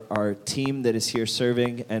our team that is here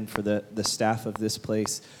serving and for the staff of this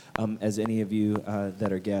place, as any of you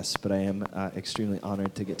that are guests, but I am extremely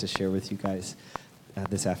honored to get to share with you guys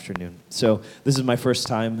this afternoon. So this is my first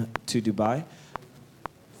time to Dubai.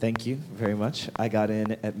 Thank you very much. I got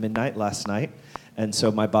in at midnight last night, and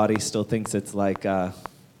so my body still thinks it's like the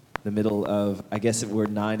middle of, I guess we're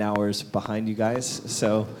 9 hours behind you guys,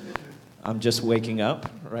 so I'm just waking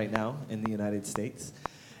up right now in the United States.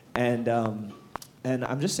 And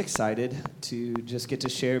I'm just excited to just get to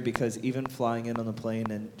share, because even flying in on the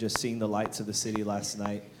plane and just seeing the lights of the city last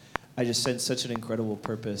night, I just sensed such an incredible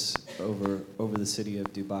purpose over the city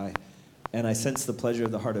of Dubai. And I sense the pleasure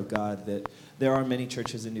of the heart of God that there are many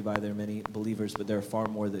churches in Dubai, there are many believers, but there are far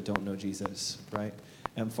more that don't know Jesus, right?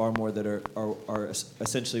 And far more that are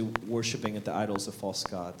essentially worshiping at the idols of false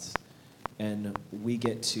gods. And we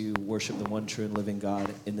get to worship the one true and living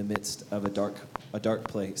God in the midst of a dark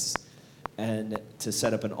place, and to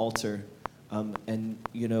set up an altar. And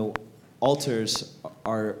you know, altars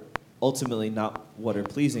are ultimately not what are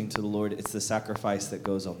pleasing to the Lord. It's the sacrifice that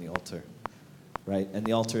goes on the altar, right? And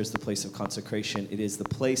the altar is the place of consecration. It is the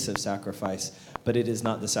place of sacrifice, but it is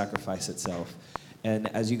not the sacrifice itself. And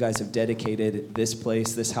as you guys have dedicated this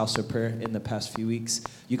place, this house of prayer in the past few weeks,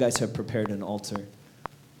 you guys have prepared an altar,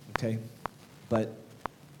 okay? But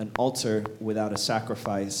an altar without a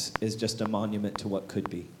sacrifice is just a monument to what could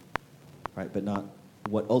be, right? But not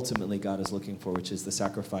what ultimately God is looking for, which is the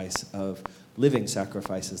sacrifice of living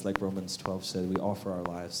sacrifices, like Romans 12 said. We offer our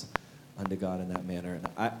lives unto God in that manner. And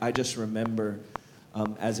I just remember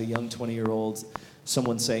as a young 20-year-old,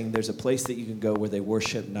 someone saying there's a place that you can go where they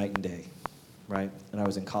worship night and day, right? And I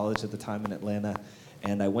was in college at the time in Atlanta,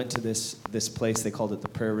 and I went to this place. They called it the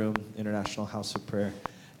Prayer Room, International House of Prayer.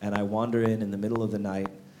 And I wander in the middle of the night.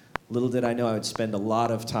 Little did I know I would spend a lot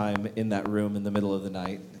of time in that room in the middle of the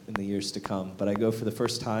night in the years to come. But I go for the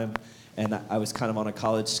first time, and I was kind of on a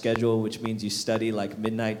college schedule, which means you study like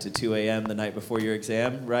midnight to 2 a.m. the night before your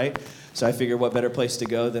exam, right? So I figured what better place to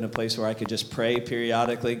go than a place where I could just pray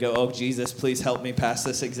periodically, go, oh, Jesus, please help me pass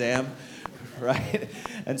this exam, right?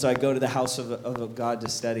 And so I go to the house of God to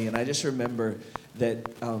study, and I just remember that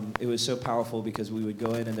it was so powerful, because we would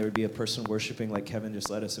go in and there would be a person worshiping like Kevin just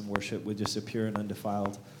led us in worship, with just a pure and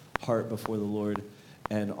undefiled heart before the Lord,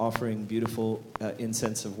 and offering beautiful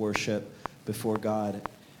incense of worship before God.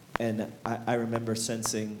 And I remember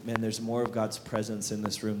sensing, man, there's more of God's presence in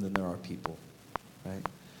this room than there are people, right?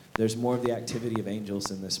 There's more of the activity of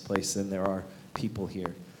angels in this place than there are people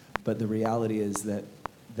here. But the reality is that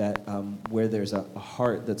where there's a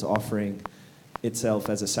heart that's offering itself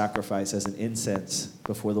as a sacrifice, as an incense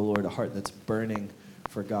before the Lord, a heart that's burning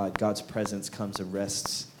for God, God's presence comes and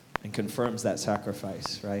rests and confirms that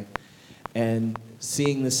sacrifice, right? And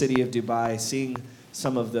seeing the city of Dubai, seeing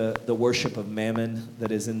some of the worship of mammon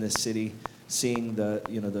that is in this city, seeing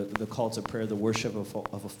the call to prayer, the worship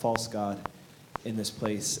of a false god in this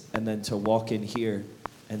place, and then to walk in here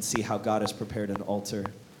and see how God has prepared an altar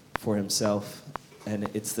for himself. And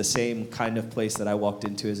it's the same kind of place that I walked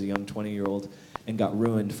into as a young 20-year-old and got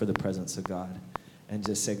ruined for the presence of God. And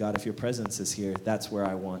just say, God, if your presence is here, that's where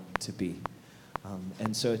I want to be.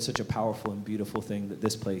 And so it's such a powerful and beautiful thing that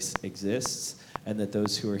this place exists, and that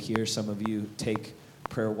those who are here, some of you take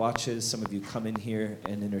prayer watches, some of you come in here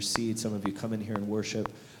and intercede, some of you come in here and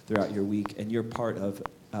worship throughout your week, and you're part of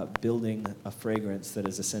building a fragrance that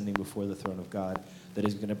is ascending before the throne of God, that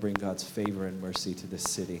is going to bring God's favor and mercy to this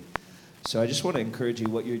city. So I just want to encourage you,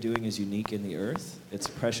 what you're doing is unique in the earth. It's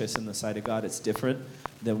precious in the sight of God. It's different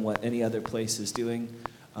than what any other place is doing,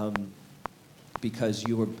 because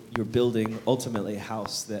you're building ultimately a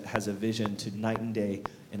house that has a vision to night and day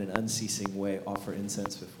in an unceasing way offer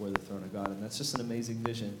incense before the throne of God. And that's just an amazing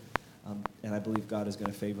vision. And I believe God is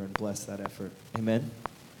going to favor and bless that effort. Amen?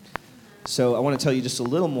 So I want to tell you just a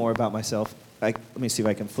little more about myself. Let me see if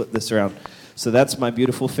I can flip this around. So that's my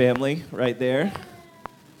beautiful family right there.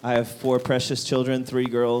 I have 4 precious children, 3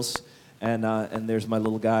 girls, and there's my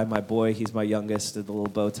little guy, my boy. He's my youngest, the little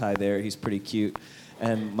bow tie there. He's pretty cute.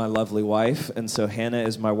 And my lovely wife. And so Hannah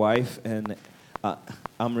is my wife, and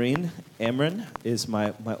Amran is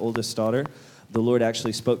my oldest daughter. The Lord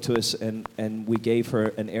actually spoke to us, and we gave her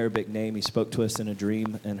an Arabic name. He spoke to us in a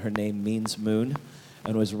dream, and her name means moon,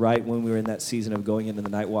 and was right when we were in that season of going into the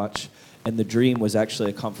night watch. And the dream was actually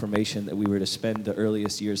a confirmation that we were to spend the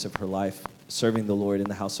earliest years of her life serving the Lord in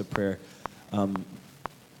the house of prayer,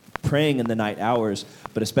 praying in the night hours,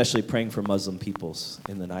 but especially praying for Muslim peoples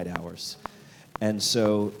in the night hours. And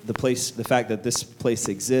so the fact that this place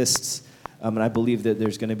exists, and I believe that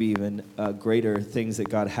there's going to be even greater things that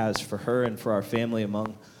God has for her and for our family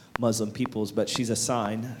among Muslim peoples, but she's a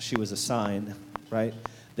sign, she was a sign, right,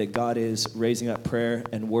 that God is raising up prayer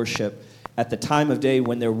and worship. At the time of day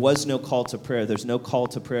when there was no call to prayer, there's no call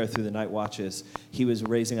to prayer through the night watches, he was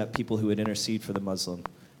raising up people who would intercede for the Muslim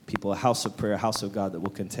people, a house of prayer, a house of God that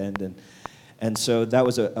will contend. And so that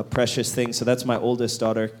was a precious thing. So that's my oldest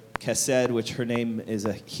daughter, Kesed, which her name is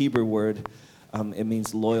a Hebrew word. It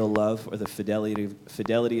means loyal love, or the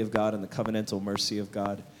fidelity of God and the covenantal mercy of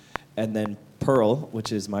God. And then Pearl,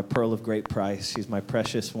 which is my pearl of great price. She's my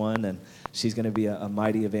precious one, and she's going to be a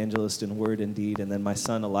mighty evangelist in word and deed. And then my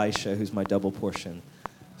son Elisha, who's my double portion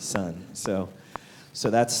son. So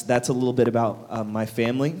that's a little bit about my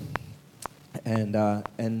family,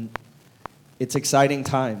 and it's exciting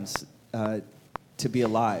times to be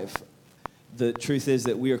alive. The truth is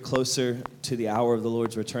that we are closer to the hour of the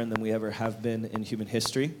Lord's return than we ever have been in human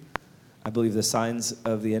history. I believe the signs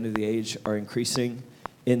of the end of the age are increasing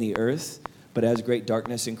in the earth, but as great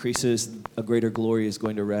darkness increases, a greater glory is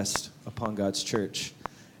going to rest upon God's church.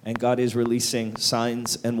 And God is releasing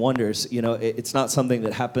signs and wonders. You know, it's not something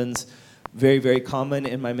that happens very, very common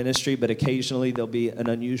in my ministry, but occasionally there'll be an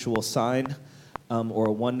unusual sign or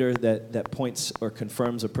a wonder that points or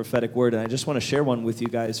confirms a prophetic word. And I just want to share one with you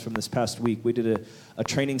guys from this past week. We did a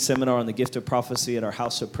training seminar on the gift of prophecy at our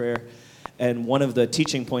house of prayer. And one of the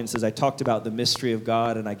teaching points is I talked about the mystery of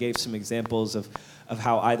God, and I gave some examples of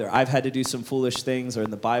how either I've had to do some foolish things, or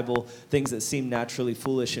in the Bible, things that seem naturally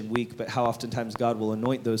foolish and weak, but how oftentimes God will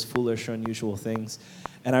anoint those foolish or unusual things.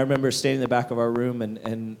 And I remember standing in the back of our room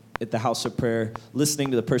and at the house of prayer, listening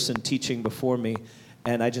to the person teaching before me,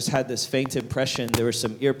 and I just had this faint impression. There were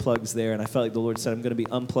some earplugs there, and I felt like the Lord said, I'm going to be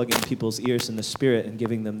unplugging people's ears in the Spirit and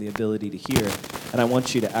giving them the ability to hear. And I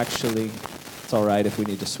want you to actually, it's all right if we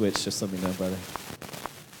need to switch, just let me know, brother.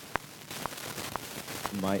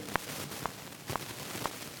 Might.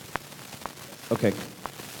 Okay.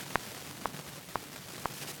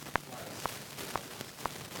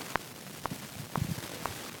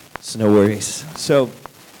 So no worries. So,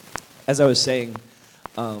 as I was saying,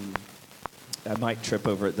 I might trip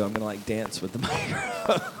over it, though. I'm going to, dance with the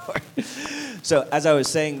microphone. So, as I was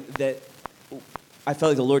saying, that I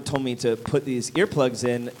felt like the Lord told me to put these earplugs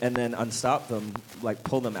in and then unstop them,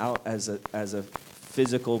 pull them out as a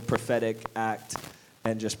physical, prophetic act,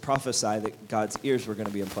 and just prophesy that God's ears were going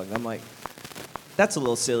to be unplugged. I'm like, that's a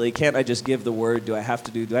little silly. Can't I just give the word? Do I have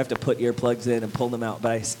to put earplugs in and pull them out?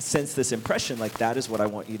 But I sensed this impression, that is what I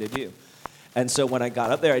want you to do. And so when I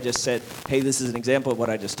got up there, I just said, hey, this is an example of what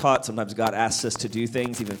I just taught. Sometimes God asks us to do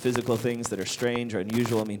things, even physical things that are strange or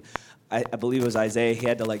unusual. I mean, I believe it was Isaiah. He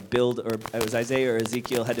had to build, or it was Isaiah or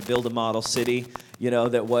Ezekiel had to build a model city,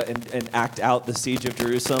 and act out the siege of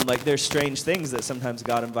Jerusalem. There's strange things that sometimes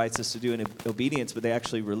God invites us to do in obedience, but they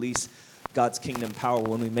actually release God's kingdom power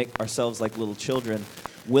when we make ourselves like little children,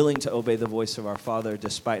 willing to obey the voice of our Father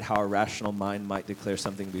despite how our rational mind might declare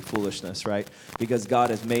something to be foolishness, right? Because God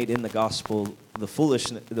has made in the gospel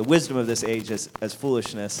the wisdom of this age as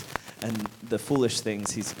foolishness, and the foolish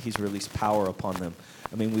things, he's released power upon them.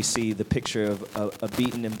 I mean, we see the picture of a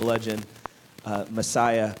beaten and bludgeoned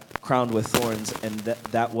Messiah crowned with thorns, and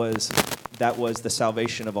that was the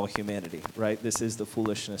salvation of all humanity, right? This is the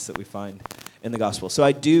foolishness that we find in the gospel. So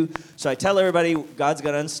I tell everybody, God's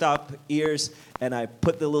going to unstop ears, and I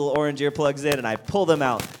put the little orange earplugs in, and I pull them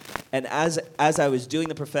out. And as I was doing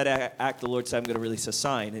the prophetic act, the Lord said, I'm going to release a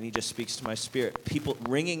sign, and he just speaks to my spirit. People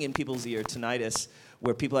ringing in people's ear, tinnitus,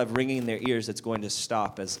 where people have ringing in their ears, it's going to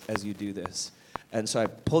stop as you do this. And so I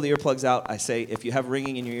pull the earplugs out. I say, if you have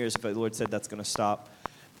ringing in your ears, the Lord said that's going to stop.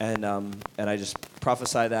 And I just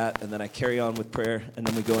prophesy that, and then I carry on with prayer, and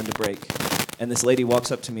then we go into break. And this lady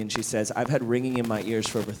walks up to me, and she says, I've had ringing in my ears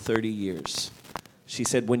for over 30 years. She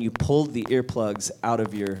said, when you pulled the earplugs out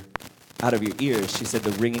of your ears, she said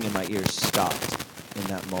the ringing in my ears stopped in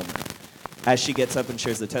that moment. As she gets up and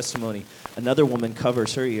shares the testimony, another woman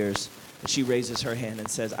covers her ears, and she raises her hand and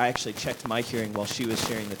says, I actually checked my hearing while she was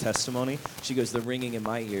sharing the testimony. She goes, the ringing in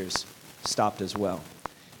my ears stopped as well.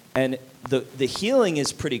 And the healing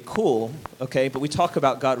is pretty cool, okay? But we talk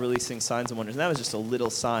about God releasing signs and wonders, and that was just a little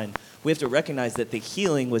sign. We have to recognize that the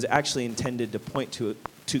healing was actually intended to point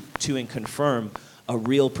to and confirm a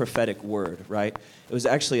real prophetic word, right? It was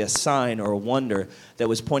actually a sign or a wonder that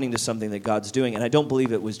was pointing to something that God's doing. And I don't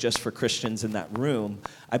believe it was just for Christians in that room.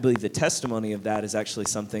 I believe the testimony of that is actually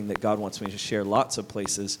something that God wants me to share lots of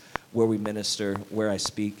places where we minister, where I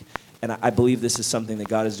speak. And I believe this is something that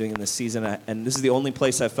God is doing in this season. And this is the only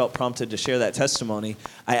place I felt prompted to share that testimony.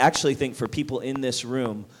 I actually think for people in this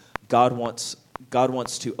room, God wants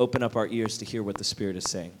to open up our ears to hear what the Spirit is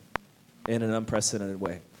saying in an unprecedented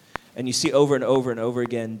way. And you see over and over and over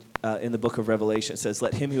again in the book of Revelation, it says,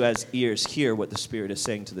 let him who has ears hear what the Spirit is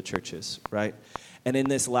saying to the churches, right? And in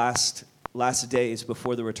this last days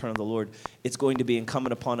before the return of the Lord, it's going to be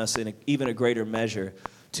incumbent upon us in even a greater measure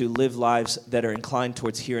to live lives that are inclined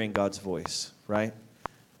towards hearing God's voice, right?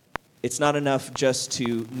 It's not enough just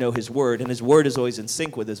to know his word, and his word is always in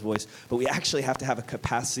sync with his voice, but we actually have to have a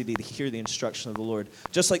capacity to hear the instruction of the Lord.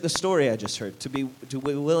 Just like the story I just heard, to be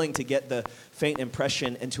willing to get the faint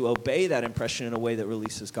impression and to obey that impression in a way that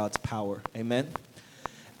releases God's power. Amen?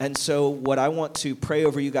 And so what I want to pray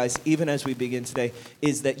over you guys, even as we begin today,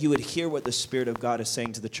 is that you would hear what the Spirit of God is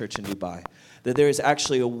saying to the church in Dubai. That there is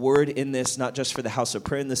actually a word in this, not just for the house of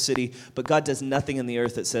prayer in the city, but God does nothing in the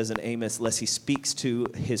earth, it says in Amos, unless he speaks to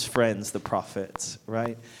his friends, the prophets,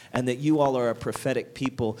 right? And that you all are a prophetic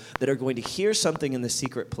people that are going to hear something in the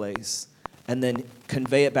secret place and then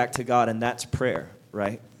convey it back to God, and that's prayer,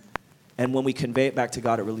 right? And when we convey it back to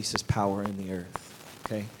God, it releases power in the earth,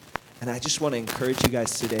 okay? And I just want to encourage you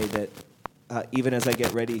guys today that even as I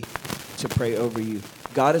get ready to pray over you,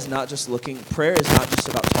 God is not just looking, prayer is not just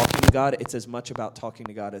about talking to God, it's as much about talking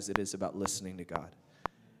to God as it is about listening to God.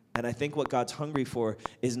 And I think what God's hungry for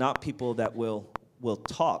is not people that will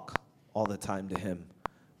talk all the time to him,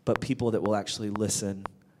 but people that will actually listen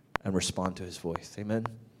and respond to his voice. Amen?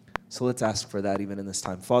 So let's ask for that even in this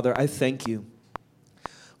time. Father, I thank you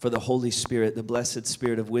for the Holy Spirit, the blessed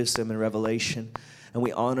Spirit of wisdom and revelation. And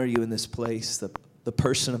we honor you in this place, the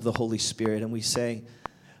person of the Holy Spirit. And we say,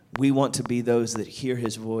 we want to be those that hear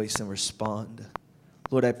his voice and respond.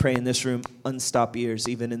 Lord, I pray in this room, unstop ears,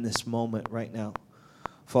 even in this moment right now.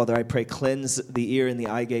 Father, I pray, cleanse the ear and the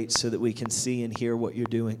eye gates so that we can see and hear what you're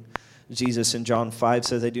doing. Jesus in John 5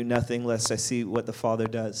 says, I do nothing lest I see what the Father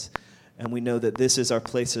does. And we know that this is our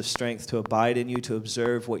place of strength, to abide in you, to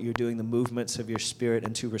observe what you're doing, the movements of your Spirit,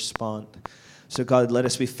 and to respond. So God, let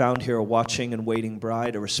us be found here a watching and waiting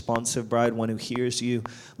bride, a responsive bride, one who hears you,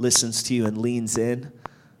 listens to you, and leans in.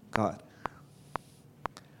 God,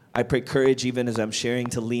 I pray courage even as I'm sharing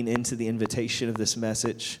to lean into the invitation of this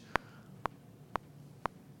message.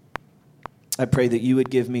 I pray that you would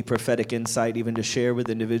give me prophetic insight even to share with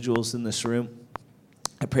individuals in this room.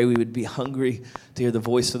 I pray we would be hungry to hear the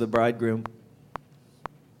voice of the bridegroom.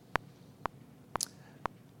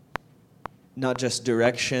 Not just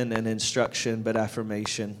direction and instruction, but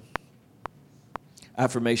affirmation.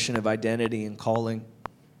 Affirmation of identity and calling.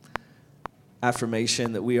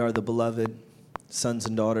 Affirmation that we are the beloved sons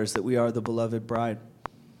and daughters, that we are the beloved bride.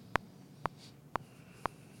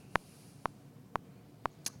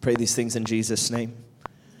 Pray these things in Jesus' name.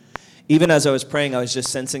 Even as I was praying, I was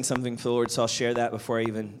just sensing something from the Lord, so I'll share that before I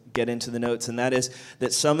even get into the notes. And that is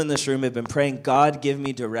that some in this room have been praying, God, give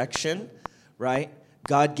me direction, right?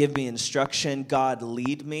 God, give me instruction. God,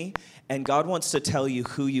 lead me. And God wants to tell you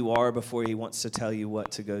who you are before he wants to tell you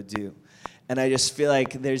what to go do. And I just feel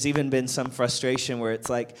like there's even been some frustration where it's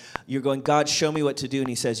like you're going, God, show me what to do. And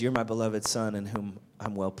he says, you're my beloved son in whom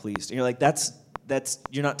I'm well pleased. And you're like, that's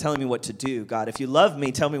you're not telling me what to do, God. If you love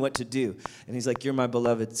me, tell me what to do. And he's like, you're my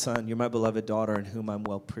beloved son. You're my beloved daughter in whom I'm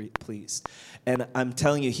well pleased. And I'm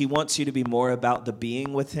telling you, he wants you to be more about the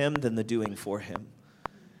being with him than the doing for him.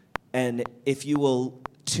 And if you will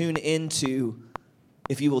tune into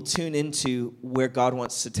where God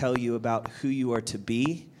wants to tell you about who you are to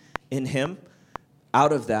be in him,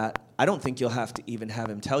 out of that, I don't think you'll have to even have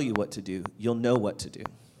him tell you what to do. You'll know what to do.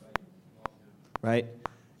 Right?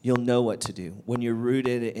 You'll know what to do. When you're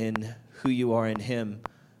rooted in who you are in him,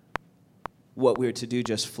 what we're to do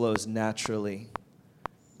just flows naturally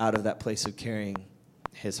out of that place of carrying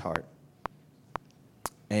his heart.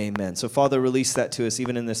 Amen. So, Father, release that to us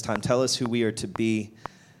even in this time. Tell us who we are to be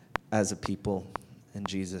as a people in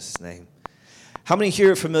Jesus' name. How many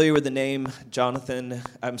here are familiar with the name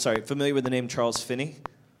familiar with the name Charles Finney?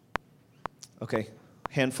 Okay,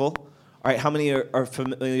 handful. All right, how many are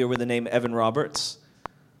familiar with the name Evan Roberts?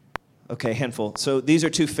 Okay, handful. So these are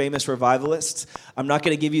two famous revivalists. I'm not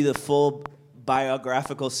going to give you the full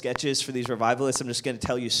biographical sketches for these revivalists. I'm just going to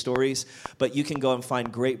tell you stories. But you can go and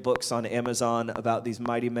find great books on Amazon about these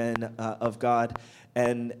mighty men of God.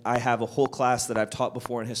 And I have a whole class that I've taught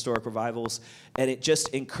before in historic revivals. And it just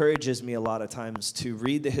encourages me a lot of times to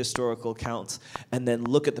read the historical accounts and then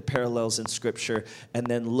look at the parallels in Scripture and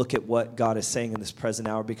then look at what God is saying in this present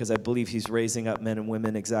hour, because I believe he's raising up men and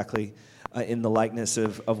women exactly in the likeness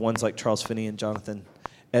of ones like Charles Finney and Jonathan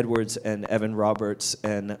Edwards and Evan Roberts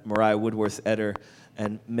and Mariah Woodworth Eder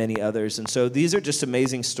and many others. And so these are just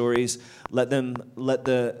amazing stories. Let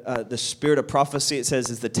the spirit of prophecy, it says,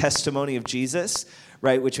 is the testimony of Jesus,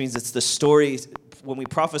 right? Which means it's the story. When we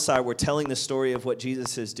prophesy, we're telling the story of what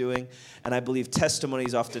Jesus is doing. And I believe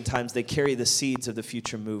testimonies oftentimes, they carry the seeds of the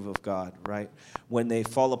future move of God, right? When they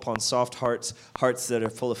fall upon soft hearts that are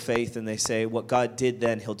full of faith, and they say, what God did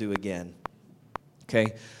then, he'll do again.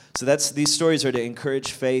 Okay? So these stories are to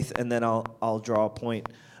encourage faith, and then I'll draw a point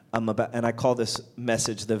about, and I call this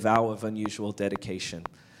message the Vow of Unusual Dedication.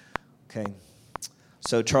 Okay?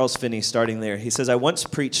 So Charles Finney, starting there, he says, I once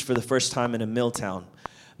preached for the first time in a mill town.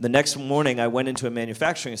 The next morning, I went into a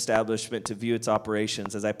manufacturing establishment to view its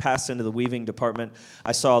operations. As I passed into the weaving department,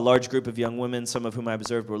 I saw a large group of young women, some of whom I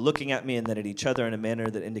observed were looking at me and then at each other in a manner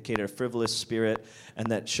that indicated a frivolous spirit and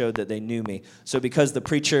that showed that they knew me. So because the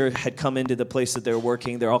preacher had come into the place that they were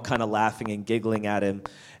working, they're all kind of laughing and giggling at him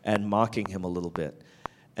and mocking him a little bit.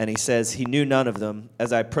 And he says, he knew none of them.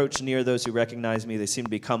 As I approached near those who recognized me, they seemed to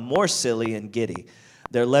become more silly and giddy.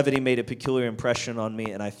 Their levity made a peculiar impression on me,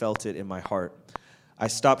 and I felt it in my heart. I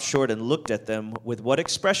stopped short and looked at them. With what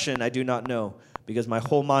expression, I do not know, because my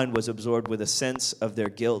whole mind was absorbed with a sense of their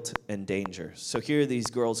guilt and danger. So here are these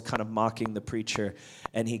girls kind of mocking the preacher,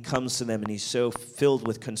 and he comes to them, and he's so filled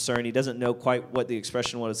with concern. He doesn't know quite what the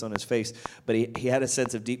expression was on his face, but he had a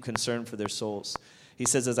sense of deep concern for their souls. He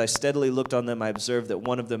says, as I steadily looked on them, I observed that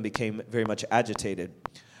one of them became very much agitated.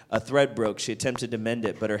 A thread broke. She attempted to mend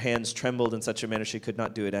it, but her hands trembled in such a manner she could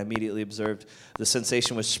not do it. I immediately observed the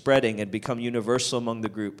sensation was spreading and become universal among the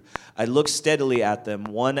group. I looked steadily at them,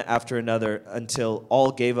 one after another, until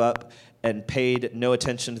all gave up and paid no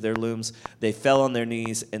attention to their looms. They fell on their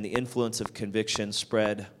knees, and the influence of conviction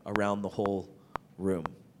spread around the whole room.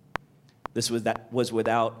 This was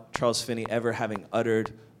without Charles Finney ever having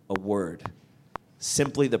uttered a word.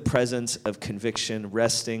 Simply the presence of conviction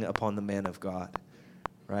resting upon the man of God.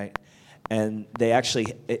 Right? And they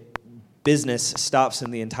actually, business stops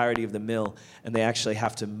in the entirety of the mill, and they actually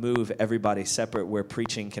have to move everybody separate where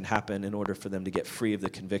preaching can happen in order for them to get free of the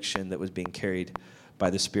conviction that was being carried by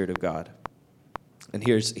the Spirit of God. And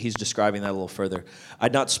he's describing that a little further.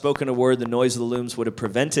 I'd not spoken a word. The noise of the looms would have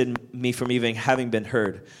prevented me from even having been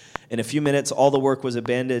heard. In a few minutes, all the work was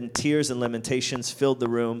abandoned. Tears and lamentations filled the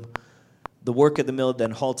room. The work at the mill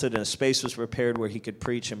then halted, and a space was prepared where he could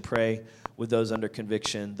preach and pray with those under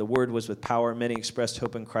conviction. The word was with power. Many expressed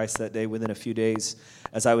hope in Christ that day. Within a few days,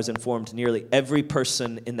 as I was informed, nearly every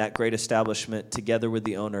person in that great establishment, together with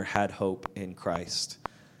the owner, had hope in Christ.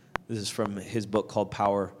 This is from his book called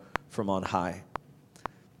Power from on High.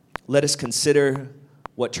 Let us consider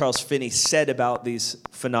what Charles Finney said about these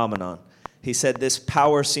phenomenon. He said, this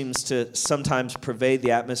power seems to sometimes pervade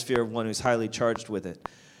the atmosphere of one who's highly charged with it.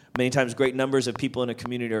 Many times great numbers of people in a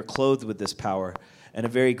community are clothed with this power, and a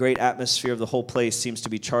very great atmosphere of the whole place seems to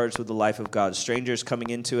be charged with the life of God. Strangers coming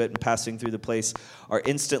into it and passing through the place are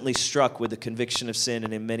instantly struck with the conviction of sin,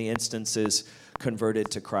 and in many instances converted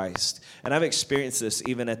to Christ. And I've experienced this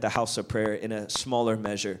even at the house of prayer in a smaller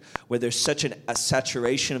measure, where there's such a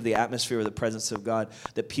saturation of the atmosphere of the presence of God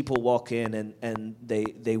that people walk in and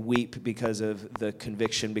they weep because of the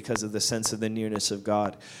conviction, because of the sense of the nearness of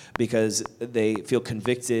God, because they feel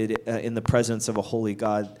convicted in the presence of a holy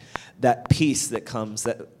God. That peace that comes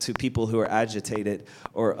to people who are agitated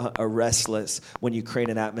or are restless when you create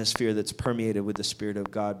an atmosphere that's permeated with the Spirit of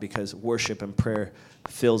God, because worship and prayer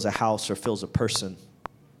fills a house or fills a person.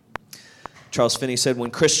 Charles Finney said, when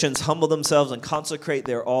Christians humble themselves and consecrate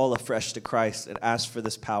their all afresh to Christ and ask for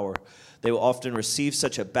this power, they will often receive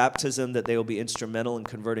such a baptism that they will be instrumental in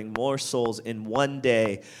converting more souls in one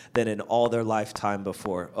day than in all their lifetime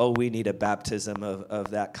before. Oh, we need a baptism of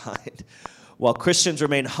that kind. While Christians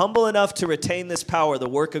remain humble enough to retain this power, the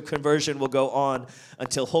work of conversion will go on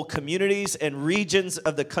until whole communities and regions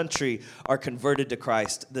of the country are converted to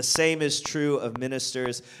Christ. The same is true of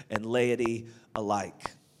ministers and laity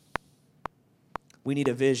alike. We need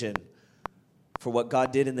a vision for what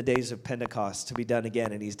God did in the days of Pentecost to be done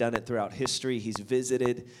again, and he's done it throughout history. He's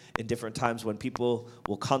visited in different times when people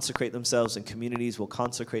will consecrate themselves and communities will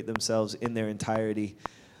consecrate themselves in their entirety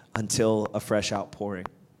until a fresh outpouring.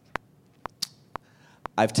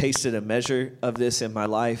 I've tasted a measure of this in my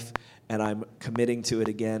life, and I'm committing to it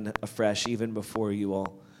again afresh, even before you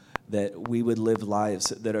all, that we would live lives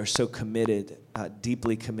that are so committed,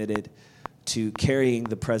 deeply committed to carrying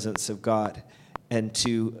the presence of God and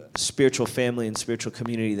to spiritual family and spiritual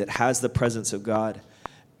community that has the presence of God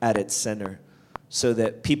at its center, so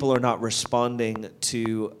that people are not responding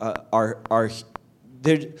to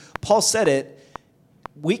Paul said it,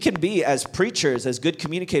 we can be, as preachers, as good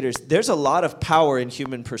communicators, there's a lot of power in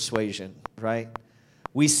human persuasion, right?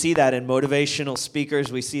 We see that in motivational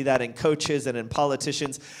speakers. We see that in coaches and in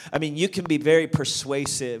politicians. I mean, you can be very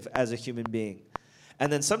persuasive as a human being.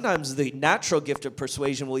 And then sometimes the natural gift of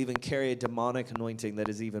persuasion will even carry a demonic anointing that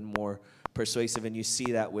is even more persuasive. And you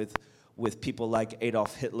see that with people like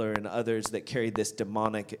Adolf Hitler and others that carry this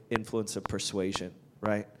demonic influence of persuasion,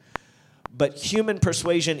 right? But human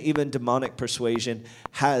persuasion, even demonic persuasion,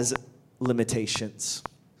 has limitations.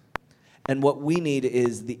 And what we need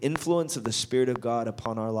is the influence of the Spirit of God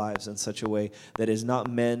upon our lives in such a way that it's not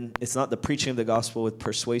the preaching of the gospel with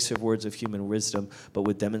persuasive words of human wisdom, but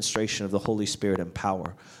with demonstration of the Holy Spirit and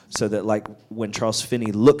power. So that like when Charles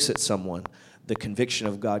Finney looks at someone, the conviction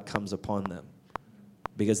of God comes upon them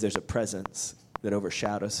because there's a presence that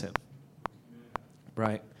overshadows him,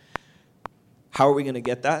 right? How are we going to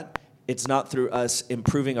get that? It's not through us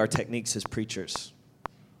improving our techniques as preachers.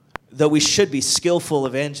 Though we should be skillful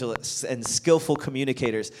evangelists and skillful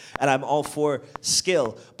communicators, and I'm all for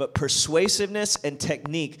skill, but persuasiveness and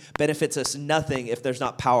technique benefits us nothing if there's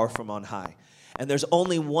not power from on high. And there's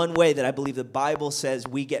only one way that I believe the Bible says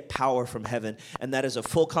we get power from heaven, and that is a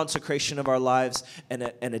full consecration of our lives and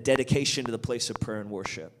a dedication to the place of prayer and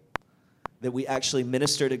worship. That we actually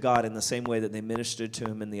minister to God in the same way that they ministered to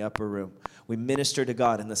him in the upper room. We minister to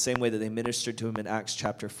God in the same way that they ministered to him in Acts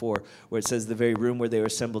chapter 4, where it says the very room where they were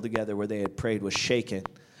assembled together, where they had prayed, was shaken,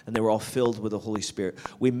 and they were all filled with the Holy Spirit.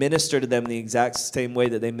 We minister to them the exact same way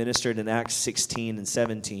that they ministered in Acts 16 and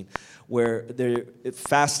 17, where they're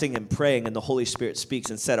fasting and praying, and the Holy Spirit speaks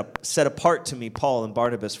and set apart to me Paul and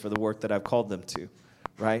Barnabas for the work that I've called them to,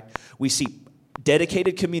 right? We see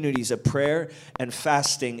dedicated communities of prayer and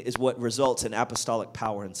fasting is what results in apostolic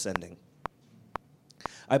power and sending.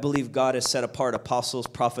 I believe God has set apart apostles,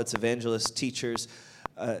 prophets, evangelists, teachers,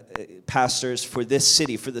 pastors for this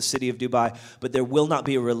city, for the city of Dubai, but there will not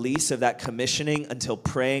be a release of that commissioning until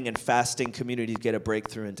praying and fasting communities get a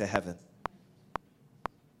breakthrough into heaven.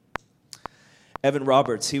 Evan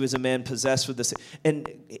Roberts, he was a man possessed with this. And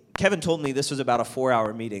Kevin told me this was about a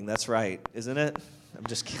 4-hour meeting. That's right, isn't it? I'm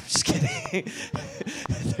just kidding.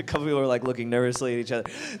 A couple people were like looking nervously at each other.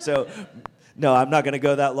 So, no, I'm not going to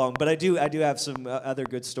go that long. But I do have some other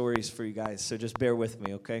good stories for you guys. So just bear with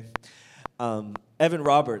me, okay? Evan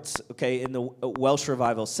Roberts, okay, in the Welsh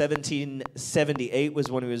Revival, 1778 was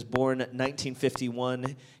when he was born.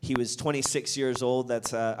 1951, he was 26 years old.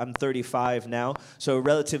 That's I'm 35 now, so a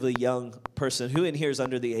relatively young person. Who in here is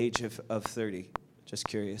under the age of 30? Just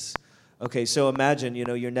curious. Okay, so imagine,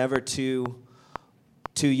 you're never too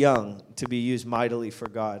young to be used mightily for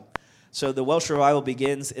God. So the Welsh Revival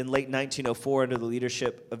begins in late 1904 under the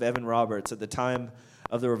leadership of Evan Roberts. At the time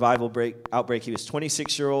of the revival outbreak, he was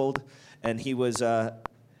 26-year-old. And he was, the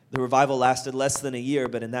revival lasted less than a year,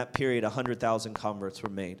 but in that period, 100,000 converts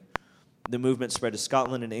were made. The movement spread to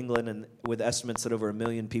Scotland and England, and with estimates that over 1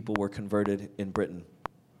 million people were converted in Britain.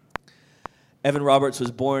 Evan Roberts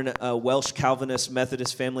was born a Welsh Calvinist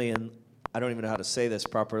Methodist family, and I don't even know how to say this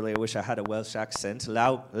properly. I wish I had a Welsh accent.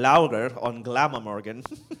 Louder on Glamorgan.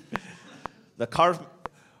 The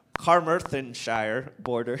Carmarthenshire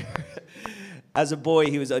border. As a boy,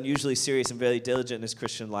 he was unusually serious and very diligent in his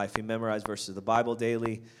Christian life. He memorized verses of the Bible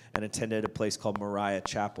daily and attended a place called Moriah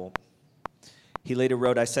Chapel. He later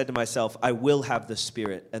wrote, "I said to myself, I will have the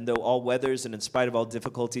Spirit. And though all weathers and in spite of all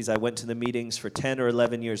difficulties, I went to the meetings for 10 or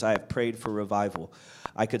 11 years, I have prayed for revival.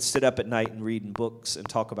 I could sit up at night and read in books and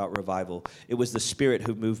talk about revival. It was the Spirit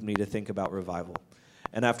who moved me to think about revival."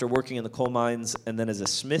 And after working in the coal mines and then as a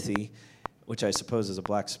smithy, which I suppose is a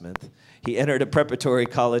blacksmith, he entered a preparatory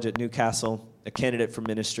college at Newcastle, a candidate for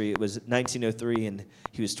ministry. It was 1903, and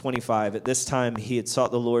he was 25. At this time, he had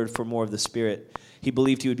sought the Lord for more of the Spirit. He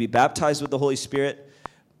believed he would be baptized with the Holy Spirit,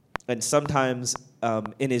 and sometimes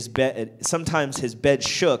his bed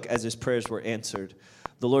shook as his prayers were answered.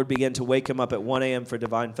 The Lord began to wake him up at 1 a.m. for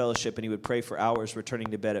divine fellowship, and he would pray for hours,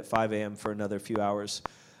 returning to bed at 5 a.m. for another few hours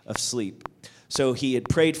of sleep. So he had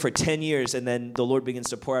prayed for 10 years, and then the Lord begins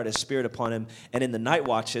to pour out his Spirit upon him. And in the night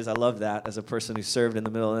watches, I love that as a person who served in the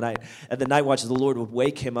middle of the night. At the night watches, the Lord would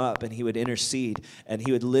wake him up, and he would intercede, and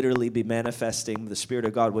he would literally be manifesting. The Spirit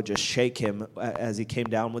of God would just shake him as he came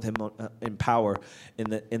down with him in power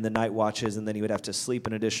in the night watches, and then he would have to sleep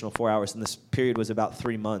an additional 4 hours. And this period was about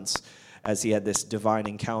 3 months as he had this divine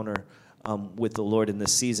encounter with the Lord in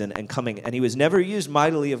this season and he was never used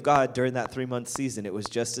mightily of God during that 3-month season. It was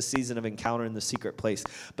just a season of encounter in the secret place.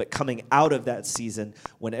 But coming out of that season,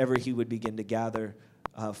 whenever he would begin to gather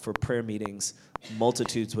for prayer meetings,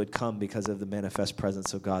 multitudes would come because of the manifest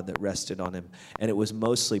presence of God that rested on him. And it was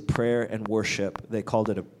mostly prayer and worship. They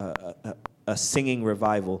called it a singing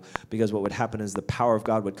revival, because what would happen is the power of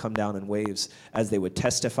God would come down in waves as they would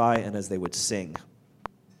testify and as they would sing.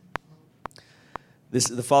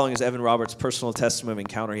 The following is Evan Roberts' personal testimony of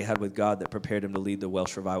encounter he had with God that prepared him to lead the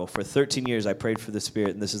Welsh revival. For 13 years, I prayed for the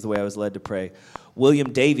Spirit, and this is the way I was led to pray.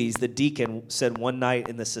 William Davies, the deacon, said one night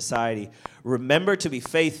in the society, "Remember to be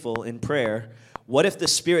faithful in prayer. What if the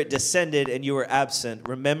Spirit descended and you were absent?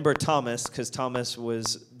 Remember Thomas," because Thomas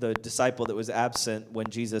was the disciple that was absent when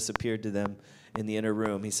Jesus appeared to them in the inner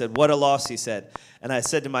room. He said, "What a loss," he said. And I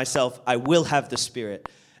said to myself, I will have the Spirit.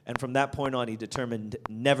 And from that point on, he determined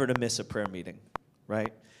never to miss a prayer meeting,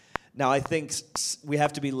 right? Now, I think we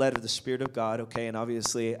have to be led of the Spirit of God, okay? And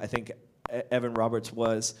obviously, I think Evan Roberts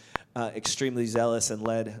was extremely zealous and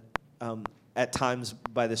led at times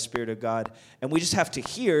by the Spirit of God. And we just have to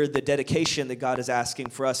hear the dedication that God is asking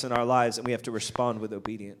for us in our lives, and we have to respond with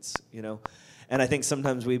obedience, you know? And I think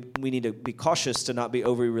sometimes we need to be cautious to not be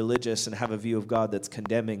overly religious and have a view of God that's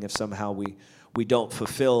condemning if somehow we don't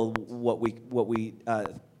fulfill what we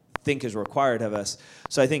think is required of us.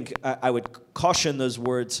 So I think I would caution those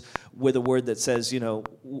words with a word that says, you know,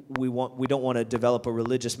 we don't want to develop a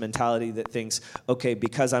religious mentality that thinks, okay,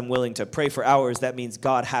 because I'm willing to pray for hours, that means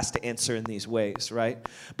God has to answer in these ways, right?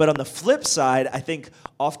 But on the flip side, I think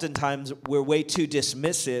oftentimes we're way too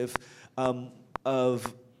dismissive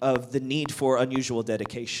of the need for unusual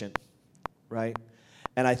dedication, right?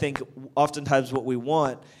 And I think oftentimes what we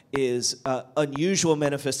want is unusual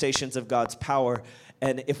manifestations of God's power.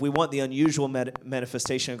 And if we want the unusual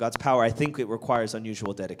manifestation of God's power, I think it requires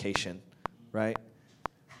unusual dedication, right?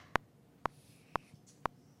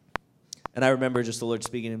 And I remember just the Lord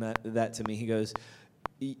speaking that to me. He goes,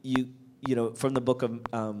 you know, from the book of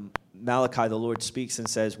Malachi, the Lord speaks and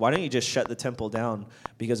says, why don't you just shut the temple down?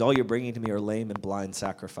 Because all you're bringing to me are lame and blind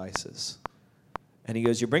sacrifices. And he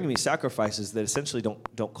goes, you're bringing me sacrifices that essentially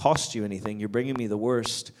don't cost you anything. You're bringing me the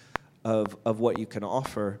worst of what you can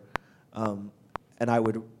offer. And I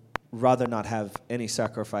would rather not have any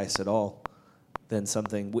sacrifice at all than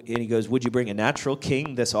something. And he goes, would you bring a natural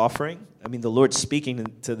king this offering? I mean, the Lord's speaking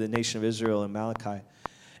to the nation of Israel in Malachi.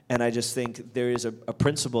 And I just think there is a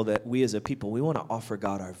principle that we as a people, we want to offer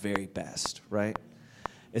God our very best, right?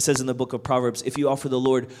 It says in the book of Proverbs, if you offer the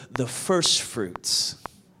Lord the first fruits,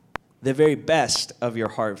 the very best of your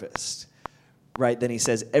harvest, right? Then he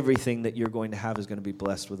says everything that you're going to have is going to be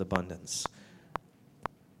blessed with abundance.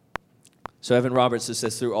 So Evan Roberts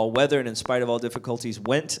says, through all weather and in spite of all difficulties,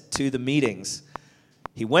 went to the meetings.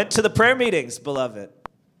 He went to the prayer meetings, beloved.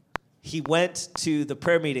 He went to the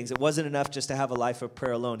prayer meetings. It wasn't enough just to have a life of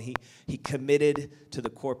prayer alone. He committed to the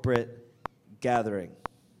corporate gathering.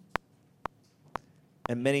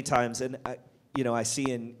 And many times, and I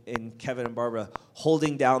see in Kevin and Barbara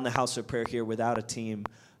holding down the house of prayer here without a team,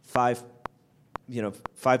 5+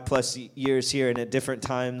 years here, and at different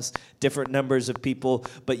times, different numbers of people,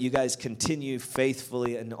 but you guys continue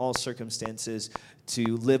faithfully in all circumstances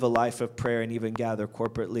to live a life of prayer and even gather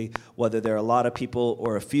corporately, whether there are a lot of people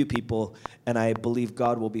or a few people, and I believe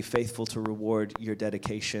God will be faithful to reward your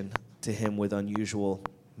dedication to him with unusual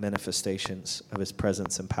manifestations of his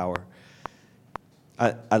presence and power.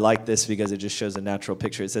 I like this because it just shows a natural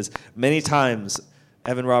picture. It says, many times,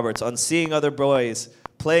 Evan Roberts, on seeing other boys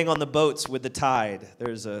playing on the boats with the tide.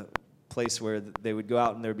 There's a place where they would go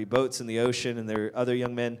out and there would be boats in the ocean and there were other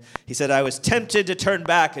young men. He said, I was tempted to turn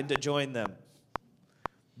back and to join them.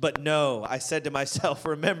 But no, I said to myself,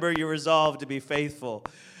 remember your resolve to be faithful.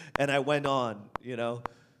 And I went on, you know.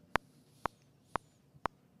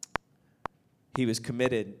 He was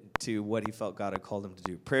committed to what he felt God had called him to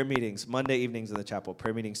do. Prayer meetings, Monday evenings in the chapel.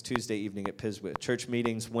 Prayer meetings Tuesday evening at Piswit. Church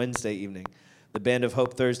meetings Wednesday evening. The Band of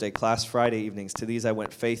Hope Thursday, class Friday evenings. To these I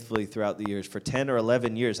went faithfully throughout the years. For 10 or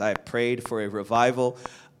 11 years, I have prayed for a revival,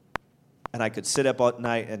 and I could sit up all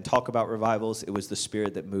night and talk about revivals. It was the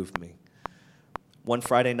Spirit that moved me. One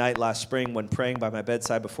Friday night last spring, when praying by my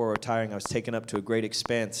bedside before retiring, I was taken up to a great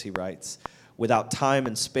expanse, he writes. Without time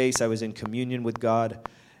and space, I was in communion with God.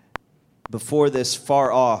 Before this, far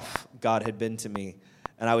off, God had been to me.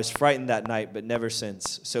 And I was frightened that night, but never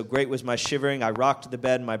since. So great was my shivering, I rocked the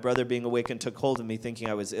bed, and my brother being awakened took hold of me, thinking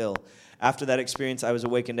I was ill. After that experience, I was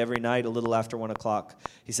awakened every night a little after 1 o'clock.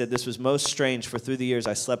 He said, this was most strange, for through the years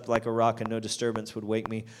I slept like a rock, and no disturbance would wake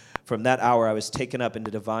me. From that hour, I was taken up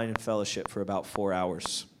into divine fellowship for about 4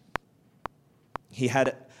 hours. He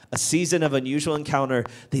had a season of unusual encounter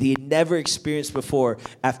that he had never experienced before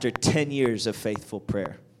after 10 years of faithful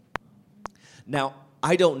prayer. Now,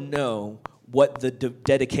 I don't know what the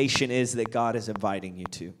dedication is that God is inviting you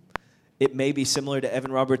to. It may be similar to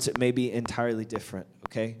Evan Roberts. It may be entirely different,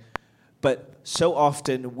 okay? But so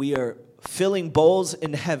often we are filling bowls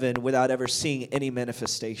in heaven without ever seeing any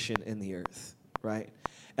manifestation in the earth, right?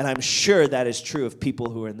 And I'm sure that is true of people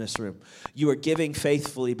who are in this room. You are giving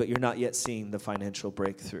faithfully, but you're not yet seeing the financial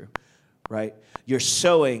breakthrough, right? You're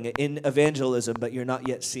sowing in evangelism, but you're not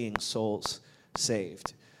yet seeing souls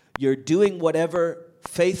saved. You're doing whatever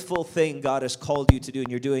faithful thing God has called you to do, and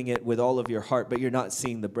you're doing it with all of your heart, but you're not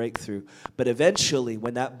seeing the breakthrough. But eventually,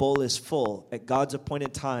 when that bowl is full, at God's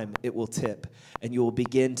appointed time, it will tip, and you will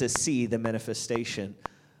begin to see the manifestation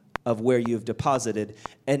of where you've deposited.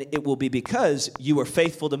 And it will be because you were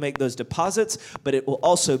faithful to make those deposits, but it will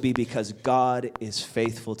also be because God is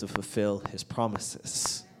faithful to fulfill his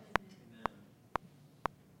promises.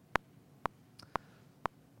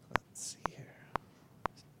 Let's see here.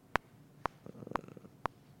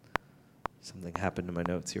 Something happened to my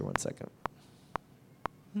notes here. 1 second.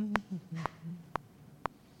 There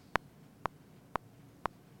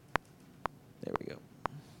we go.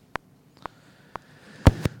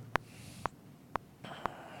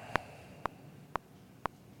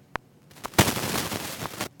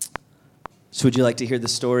 So would you like to hear the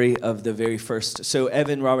story of the very first? So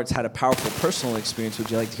Evan Roberts had a powerful personal experience.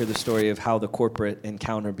 Would you like to hear the story of how the corporate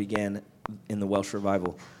encounter began in the Welsh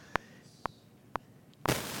revival?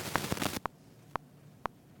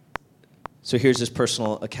 So here's his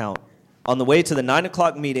personal account. On the way to the 9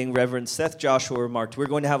 o'clock meeting, Reverend Seth Joshua remarked, "We're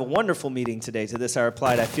going to have a wonderful meeting today." To this I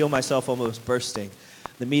replied, "I feel myself almost bursting."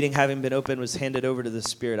 The meeting, having been opened, was handed over to the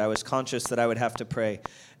Spirit. I was conscious that I would have to pray.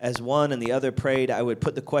 As one and the other prayed, I would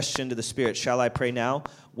put the question to the Spirit, "Shall I pray now?"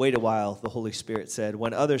 "Wait a while," the Holy Spirit said.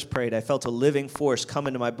 When others prayed, I felt a living force come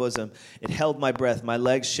into my bosom. It held my breath. My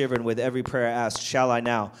legs shivered with every prayer I asked, "Shall I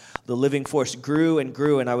now?" The living force grew,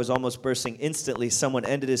 and I was almost bursting. Instantly, someone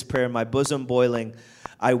ended his prayer, my bosom boiling.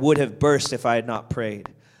 I would have burst if I had not prayed.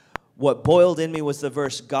 What boiled in me was the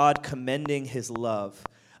verse, God commending his love.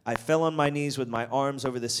 I fell on my knees with my arms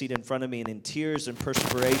over the seat in front of me, and in tears and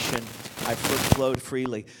perspiration, I flowed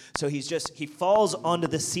freely. So he falls onto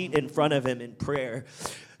the seat in front of him in prayer,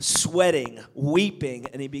 sweating, weeping,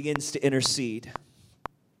 and he begins to intercede.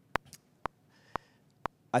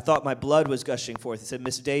 I thought my blood was gushing forth. He said,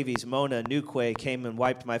 Miss Davies, Mona, Nukwe came and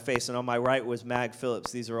wiped my face, and on my right was Mag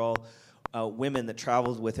Phillips. These are all women that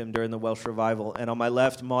traveled with him during the Welsh revival. And on my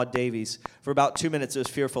left, Maud Davies. For about 2 minutes, it was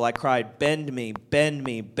fearful. I cried, bend me,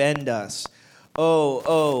 bend us.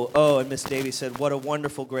 Oh. And Miss Davies said, what a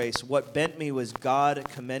wonderful grace. What bent me was God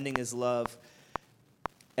commending his love.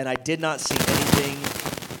 And I did not see anything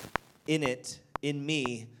in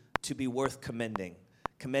me, to be worth commending.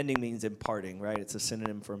 Commending means imparting, right? It's a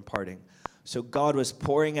synonym for imparting. So God was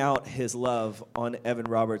pouring out his love on Evan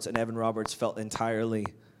Roberts, and Evan Roberts felt entirely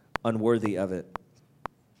unworthy of it.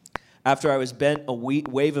 After I was bent, a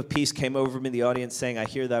wave of peace came over me, the audience sang, I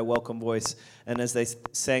hear thy welcome voice. And as they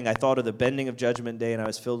sang, I thought of the bending of Judgment Day, and I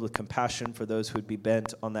was filled with compassion for those who would be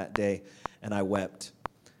bent on that day, and I wept.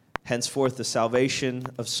 Henceforth, the salvation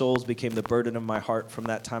of souls became the burden of my heart. From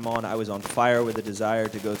that time on, I was on fire with a desire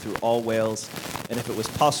to go through all Wales, and if it was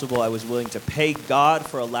possible, I was willing to pay God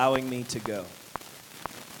for allowing me to go.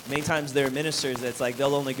 Many times there are ministers that's like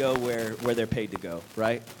they'll only go where they're paid to go,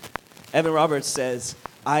 right? Evan Roberts says,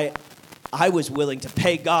 I was willing to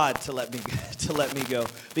pay God to let me go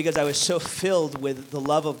because I was so filled with the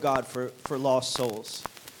love of God for lost souls.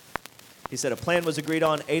 He said a plan was agreed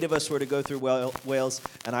on. 8 of us were to go through Wales,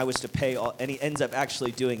 and I was to pay all, and he ends up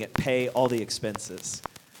actually doing it, pay all the expenses.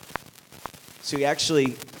 So he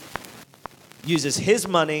actually uses his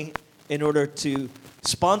money in order to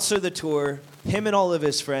sponsor the tour, him and all of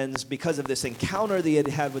his friends, because of this encounter that he had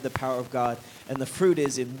had with the power of God. And the fruit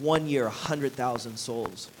is, in 1 year, 100,000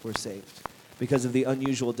 souls were saved because of the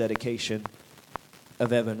unusual dedication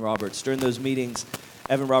of Evan Roberts. During those meetings,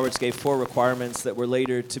 Evan Roberts gave 4 requirements that were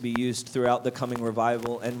later to be used throughout the coming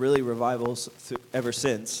revival, and really revivals ever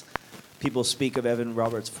since. People speak of Evan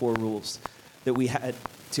Roberts' 4 rules, that we had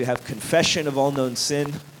to have confession of all known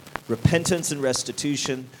sin, repentance and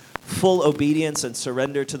restitution, full obedience and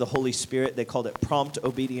surrender to the Holy Spirit. They called it prompt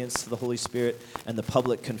obedience to the Holy Spirit, and the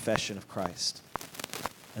public confession of Christ.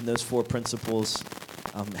 And those 4 principles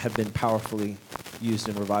have been powerfully used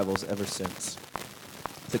in revivals ever since.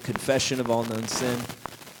 The confession of all known sin,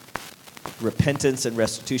 repentance and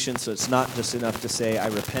restitution. So it's not just enough to say, I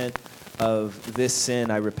repent of this sin,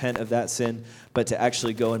 I repent of that sin, but to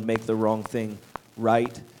actually go and make the wrong thing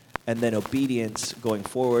right. And then obedience going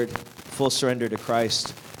forward, full surrender to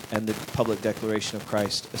Christ, and the public declaration of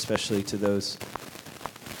Christ, especially to those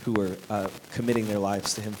who were committing their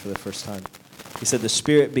lives to him for the first time. He said the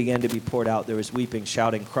Spirit began to be poured out. There was weeping,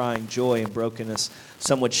 shouting, crying, joy, and brokenness.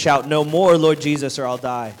 Some would shout, no more, Lord Jesus, or I'll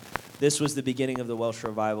die. This was the beginning of the Welsh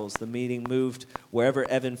revivals. The meeting moved wherever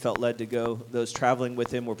Evan felt led to go. Those traveling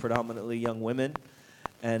with him were predominantly young women,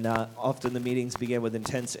 And often the meetings began with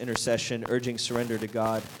intense intercession, urging surrender to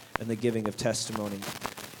God and the giving of testimony.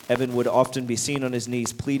 Evan would often be seen on his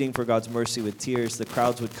knees pleading for God's mercy with tears. The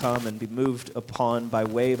crowds would come and be moved upon by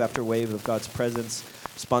wave after wave of God's presence.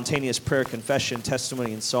 Spontaneous prayer, confession,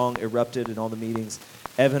 testimony, and song erupted in all the meetings.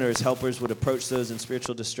 Evan or his helpers would approach those in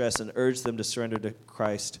spiritual distress and urge them to surrender to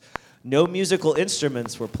Christ. No musical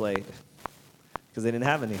instruments were played because they didn't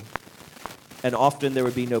have any. And often there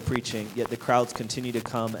would be no preaching, yet the crowds continued to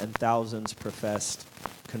come and thousands professed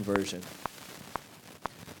conversion.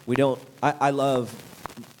 I love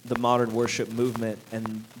the modern worship movement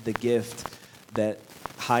and the gift that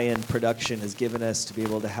high-end production has given us to be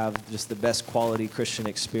able to have just the best quality Christian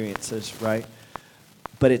experiences, right?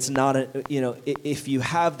 But it's not, if you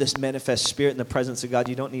have this manifest spirit in the presence of God,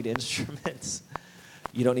 you don't need instruments.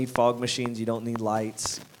 You don't need fog machines. You don't need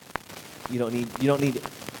lights. You don't need.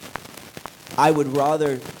 I would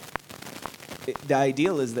rather, the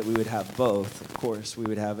ideal is that we would have both, of course. We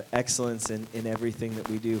would have excellence in everything that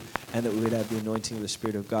we do, and that we would have the anointing of the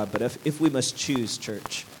Spirit of God. But if we must choose,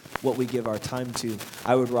 church, what we give our time to,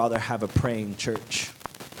 I would rather have a praying church,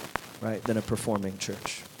 right, than a performing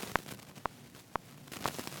church.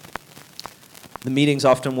 The meetings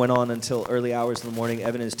often went on until early hours in the morning.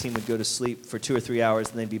 Evan and his team would go to sleep for 2 or 3 hours,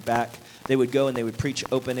 and they'd be back. They would go and they would preach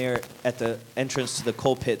open air at the entrance to the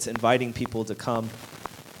coal pits, inviting people to come,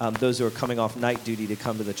 those who were coming off night duty to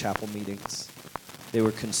come to the chapel meetings. They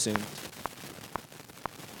were consumed.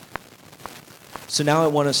 So now I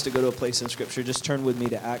want us to go to a place in Scripture. Just turn with me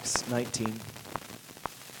to Acts 19.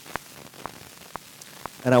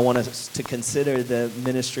 And I want us to consider the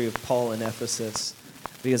ministry of Paul in Ephesus,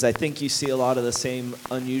 because I think you see a lot of the same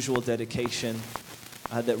unusual dedication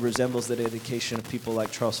that resembles the dedication of people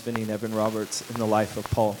like Charles Finney and Evan Roberts in the life of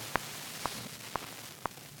Paul.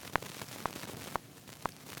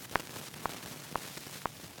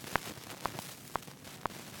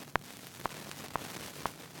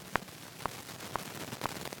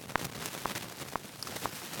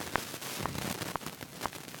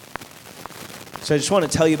 So I just want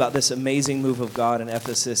to tell you about this amazing move of God in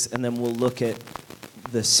Ephesus, and then we'll look at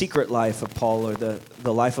the secret life of Paul, or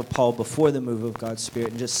the life of Paul before the move of God's Spirit,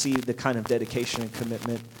 and just see the kind of dedication and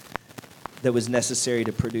commitment that was necessary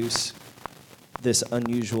to produce this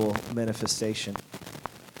unusual manifestation.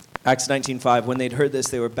 Acts 19:5, when they'd heard this,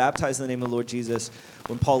 they were baptized in the name of the Lord Jesus.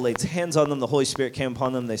 When Paul laid hands on them, the Holy Spirit came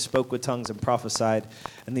upon them. They spoke with tongues and prophesied,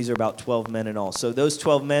 and these are about 12 men in all. So those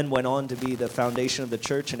 12 men went on to be the foundation of the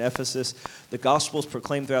church in Ephesus. The gospels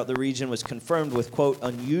proclaimed throughout the region was confirmed with, quote,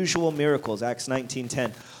 unusual miracles, Acts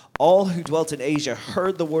 19:10. All who dwelt in Asia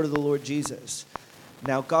heard the word of the Lord Jesus.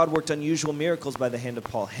 Now God worked unusual miracles by the hand of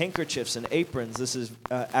Paul. Handkerchiefs and aprons, this is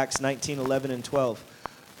Acts 19:11 and 12,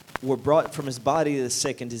 were brought from his body to the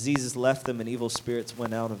sick, and diseases left them, and evil spirits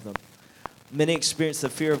went out of them. Many experienced the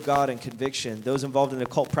fear of God and conviction. Those involved in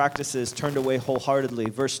occult practices turned away wholeheartedly.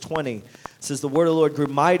 Verse 20 says, the word of the Lord grew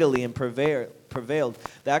mightily and prevailed.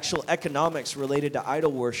 The actual economics related to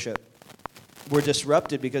idol worship were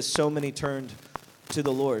disrupted because so many turned to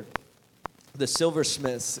the Lord. The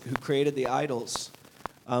silversmiths who created the idols,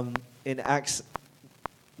 in Acts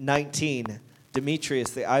 19, Demetrius,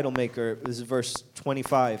 the idol maker, this is verse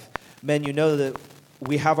 25. Men, you know that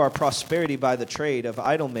we have our prosperity by the trade of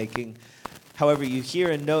idol making. However, you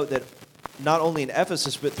hear and note that not only in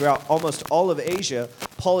Ephesus, but throughout almost all of Asia,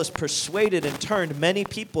 Paul has persuaded and turned many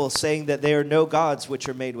people, saying that there are no gods which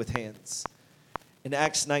are made with hands. In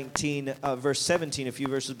Acts 19, verse 17, a few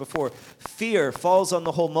verses before, fear falls on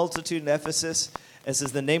the whole multitude in Ephesus. It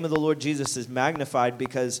says the name of the Lord Jesus is magnified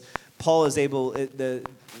because Paul is able, the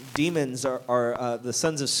demons are the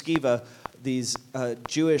sons of Sceva, these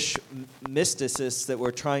Jewish mysticists that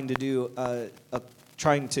were trying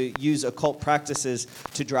to use occult practices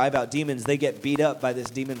to drive out demons. They get beat up by this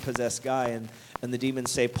demon-possessed guy, and the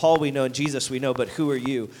demons say, Paul we know and Jesus we know, but who are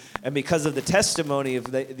you? And because of the testimony of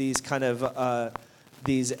these kind of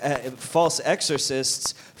false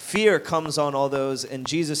exorcists, fear comes on all those, and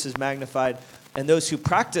Jesus is magnified. And those who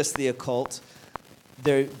practice the occult,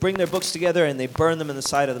 they bring their books together and they burn them in the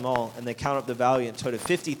sight of them all, and they count up the value in total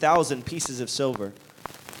 50,000 pieces of silver.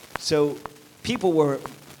 So people were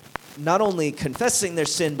not only confessing their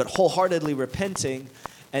sin, but wholeheartedly repenting,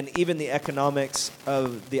 and even the economics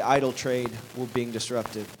of the idol trade were being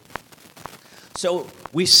disrupted. So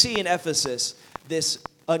we see in Ephesus this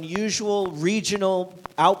unusual regional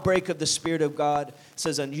outbreak of the Spirit of God. It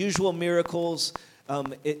says unusual miracles.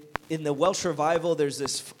 In the Welsh revival, there's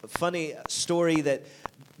this funny story that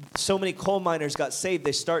so many coal miners got saved,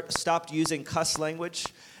 they stopped using cuss language,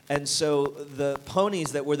 And so the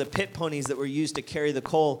ponies that were the pit ponies that were used to carry the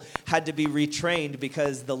coal had to be retrained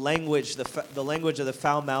because the language of the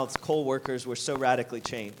foul-mouthed coal workers were so radically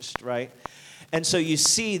changed, right? And so you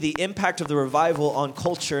see the impact of the revival on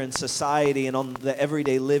culture and society and on the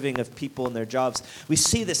everyday living of people and their jobs. We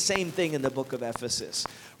see the same thing in the book of Ephesus,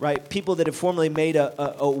 right? People that had formerly made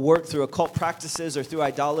a work through occult practices or through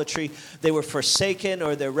idolatry, they were forsaken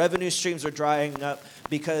or their revenue streams were drying up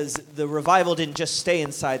because the revival didn't just stay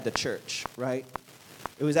inside the church, right?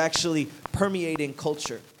 It was actually permeating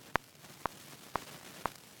culture.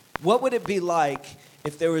 What would it be like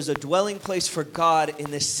if there was a dwelling place for God in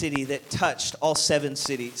this city that touched all 7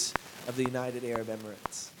 cities of the United Arab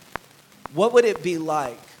Emirates? What would it be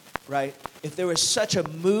like, right, if there was such a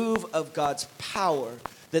move of God's power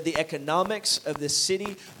that the economics of this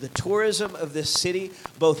city, the tourism of this city,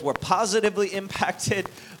 both were positively impacted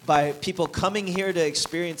by people coming here to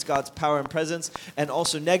experience God's power and presence, and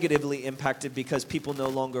also negatively impacted because people no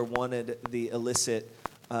longer wanted the illicit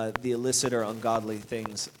or ungodly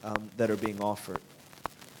things that are being offered.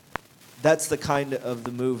 That's the kind of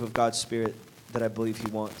the move of God's Spirit that I believe He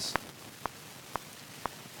wants.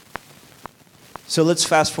 So let's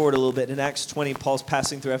fast forward a little bit. In Acts 20, Paul's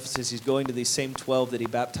passing through Ephesus. He's going to these same 12 that he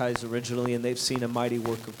baptized originally, and they've seen a mighty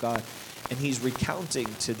work of God. And he's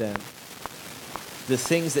recounting to them the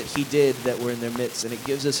things that he did that were in their midst. And it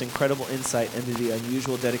gives us incredible insight into the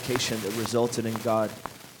unusual dedication that resulted in God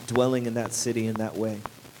dwelling in that city in that way.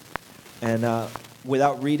 And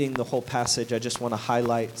without reading the whole passage, I just want to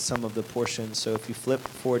highlight some of the portions. So if you flip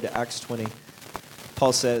forward to Acts 20,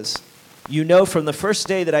 Paul says, "You know from the first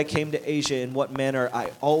day that I came to Asia in what manner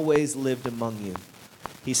I always lived among you."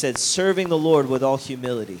 He said, "Serving the Lord with all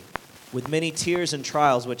humility, with many tears and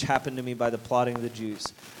trials which happened to me by the plotting of the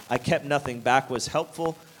Jews. I kept nothing back, was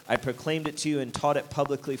helpful. I proclaimed it to you and taught it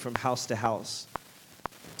publicly from house to house,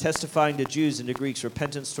 testifying to Jews and to Greeks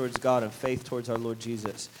repentance towards God and faith towards our Lord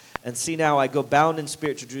Jesus. And see now, I go bound in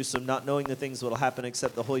spirit to Jerusalem, not knowing the things that will happen,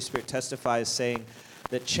 except the Holy Spirit testifies, saying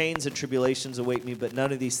that chains and tribulations await me, but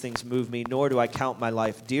none of these things move me, nor do I count my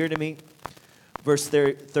life dear to me." Verse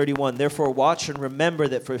 31, "Therefore watch and remember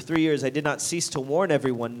that for 3 years I did not cease to warn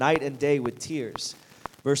everyone night and day with tears."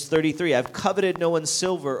 Verse 33, "I've coveted no one's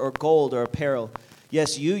silver or gold or apparel.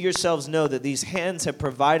 Yes, you yourselves know that these hands have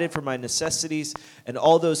provided for my necessities and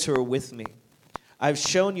all those who are with me. I've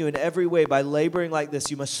shown you in every way by laboring like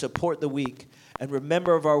this, you must support the weak. And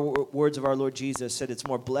remember of our words of our Lord Jesus, said it's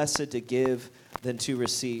more blessed to give than to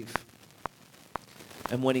receive."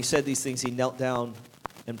 And when he said these things, he knelt down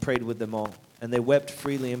and prayed with them all. And they wept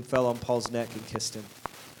freely and fell on Paul's neck and kissed him.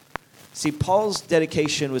 See, Paul's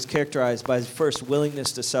dedication was characterized by his first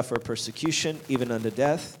willingness to suffer persecution, even unto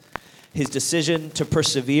death. His decision to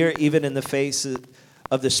persevere, even in the face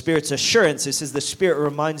of the Spirit's assurance. It says, the Spirit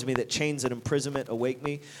reminds me that chains and imprisonment await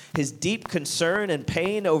me. His deep concern and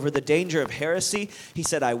pain over the danger of heresy. He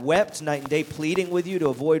said, "I wept night and day pleading with you to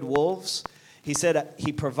avoid wolves." He said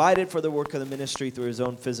he provided for the work of the ministry through his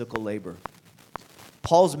own physical labor.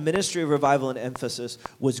 Paul's ministry of revival and emphasis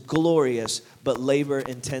was glorious but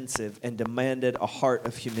labor-intensive and demanded a heart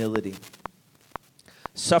of humility.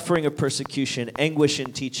 Suffering of persecution, anguish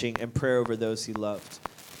in teaching, and prayer over those he loved.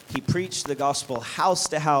 He preached the gospel house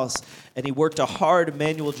to house, and he worked a hard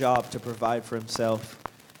manual job to provide for himself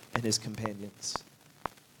and his companions.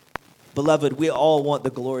 Beloved, we all want the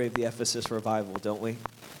glory of the Ephesus revival, don't we?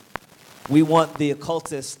 We want the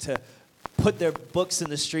occultists to put their books in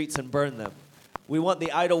the streets and burn them. We want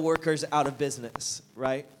the idol workers out of business,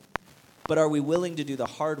 right? But are we willing to do the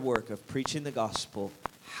hard work of preaching the gospel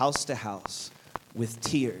house to house with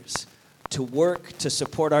tears, to work to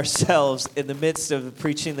support ourselves in the midst of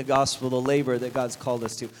preaching the gospel, the labor that God's called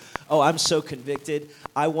us to? Oh, I'm so convicted.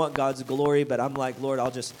 I want God's glory, but I'm like, Lord,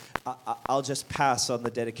 I'll just pass on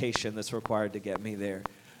the dedication that's required to get me there.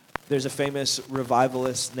 There's a famous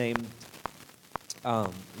revivalist named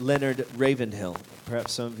Leonard Ravenhill.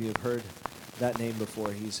 Perhaps some of you have heard that name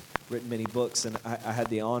before. He's written many books, and I had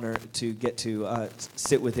the honor to get to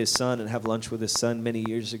sit with his son and have lunch with his son many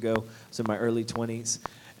years ago. I was in my early 20s.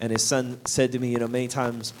 And his son said to me, many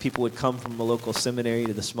times people would come from a local seminary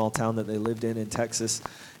to the small town that they lived in Texas.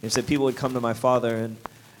 He said people would come to my father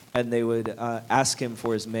and they would ask him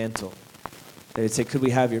for his mantle. They would say, "Could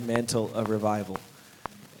we have your mantle of revival?"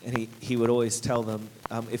 And he would always tell them,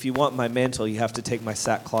 "If you want my mantle, you have to take my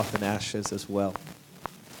sackcloth and ashes as well."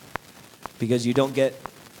 Because you don't get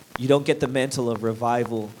the mantle of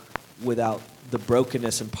revival without the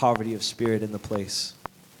brokenness and poverty of spirit in the place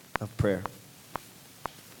of prayer.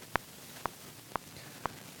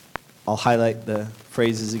 I'll highlight the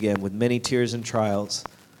phrases again. With many tears and trials,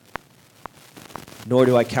 Nor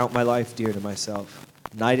do I count my life dear to myself.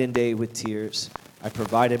 Night and day with tears, I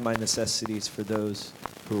provided my necessities for those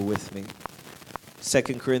who are with me.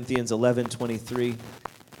 2 Corinthians 11:23,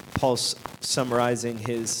 Paul's summarizing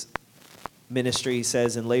his ministry. He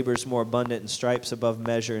says, in labors more abundant, in stripes above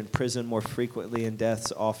measure, in prison more frequently, in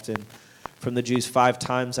deaths often. From the Jews 5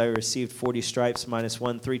 times I received 40 stripes minus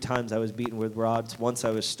 1. 3 times I was beaten with rods. Once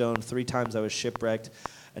I was stoned. 3 times I was shipwrecked.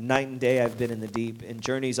 A night and day I've been in the deep, in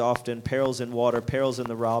journeys often, perils in water, perils in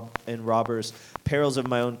robbers, perils of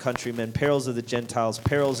my own countrymen, perils of the Gentiles,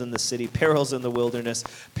 perils in the city, perils in the wilderness,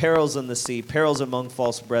 perils in the sea, perils among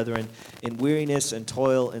false brethren, in weariness and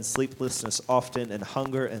toil and sleeplessness often, in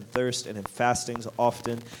hunger and thirst and in fastings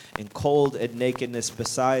often, in cold and nakedness,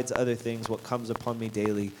 besides other things what comes upon me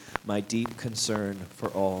daily, my deep concern for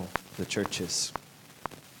all the churches.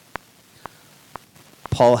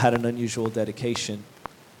 Paul had an unusual dedication.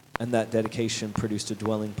 And that dedication produced a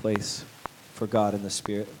dwelling place for God in the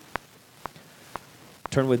Spirit.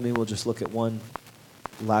 Turn with me, we'll just look at one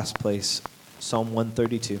last place, Psalm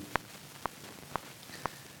 132.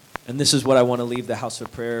 And this is what I want to leave the house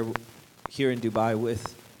of prayer here in Dubai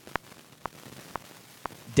with.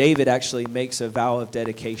 David actually makes a vow of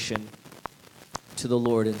dedication to the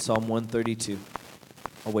Lord in Psalm 132.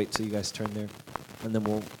 I'll wait till you guys turn there, and then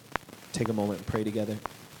we'll take a moment and pray together.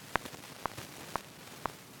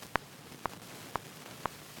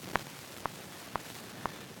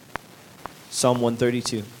 Psalm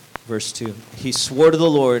 132, verse 2. He swore to the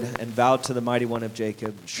Lord and vowed to the Mighty One of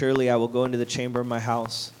Jacob, surely I will go into the chamber of my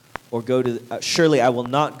house, or surely I will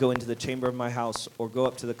not go into the chamber of my house, or go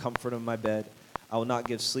up to the comfort of my bed. I will not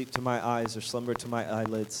give sleep to my eyes or slumber to my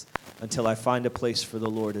eyelids until I find a place for the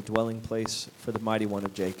Lord, a dwelling place for the Mighty One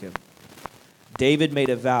of Jacob. David made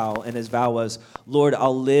a vow, and his vow was, Lord,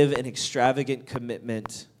 I'll live in extravagant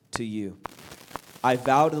commitment to you. I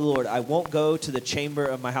vow to the Lord, I won't go to the chamber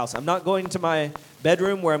of my house. I'm not going to my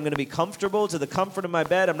bedroom where I'm going to be comfortable, to the comfort of my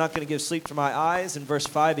bed. I'm not going to give sleep to my eyes. In verse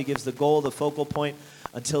 5, he gives the goal, the focal point,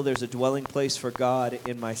 until there's a dwelling place for God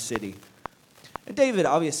in my city. And David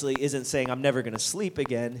obviously isn't saying, I'm never going to sleep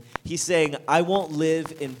again. He's saying, I won't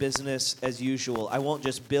live in business as usual. I won't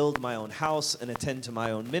just build my own house and attend to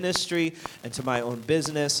my own ministry and to my own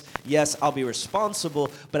business. Yes, I'll be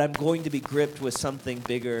responsible, but I'm going to be gripped with something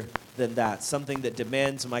bigger than that, something that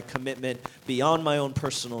demands my commitment beyond my own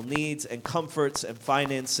personal needs and comforts and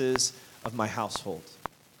finances of my household.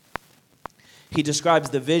 He describes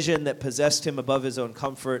the vision that possessed him above his own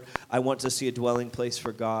comfort. I want to see a dwelling place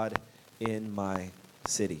for God in my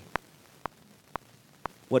city.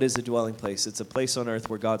 What is a dwelling place? It's a place on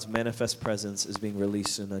earth where God's manifest presence is being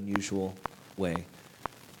released in an unusual way,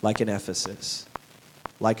 like in Ephesus,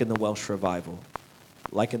 like in the Welsh revival,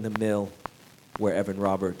 like in the mill where Evan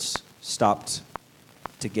Roberts stopped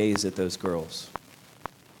to gaze at those girls.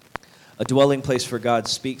 A dwelling place for God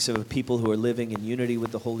speaks of a people who are living in unity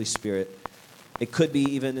with the Holy Spirit. It could be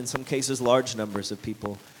even in some cases large numbers of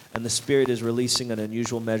people, and the Spirit is releasing an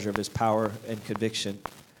unusual measure of his power and conviction.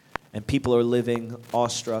 And people are living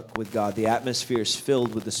awestruck with God. The atmosphere is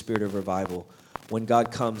filled with the spirit of revival. When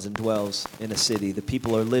God comes and dwells in a city, the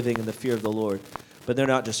people are living in the fear of the Lord. But they're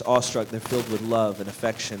not just awestruck, they're filled with love and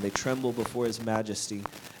affection. They tremble before his majesty,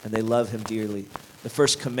 and they love him dearly. The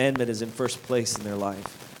first commandment is in first place in their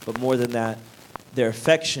life. But more than that, they're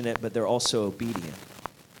affectionate, but they're also obedient.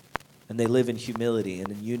 And they live in humility and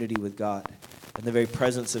in unity with God. And the very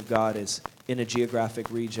presence of God is in a geographic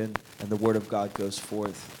region, and the word of God goes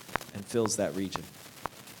forth and fills that region.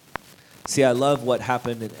 See, I love what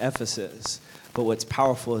happened in Ephesus, but what's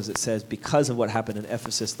powerful is it says, because of what happened in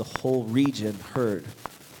Ephesus, the whole region heard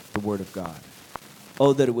the word of God.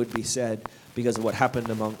 Oh, that it would be said, because of what happened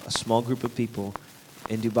among a small group of people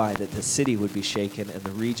in Dubai, that the city would be shaken and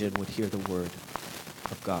the region would hear the word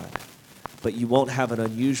of God. But you won't have an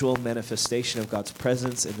unusual manifestation of God's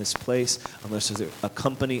presence in this place unless there's a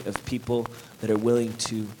company of people that are willing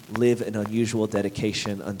to live an unusual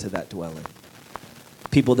dedication unto that dwelling.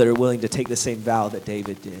 People that are willing to take the same vow that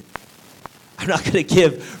David did. I'm not going to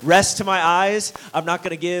give rest to my eyes. I'm not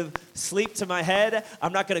going to give sleep to my head.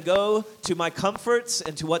 I'm not going to go to my comforts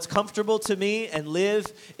and to what's comfortable to me and live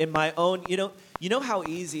in my own. You know how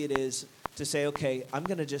easy it is to say, okay, I'm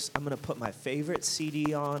going to put my favorite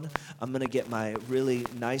CD on. I'm going to get my really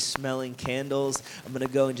nice smelling candles. I'm going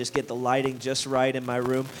to go and just get the lighting just right in my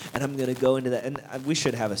room. And I'm going to go into that. And we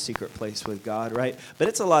should have a secret place with God, right? But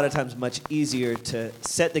it's a lot of times much easier to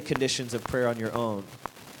set the conditions of prayer on your own,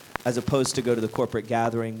 as opposed to go to the corporate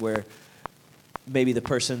gathering where maybe the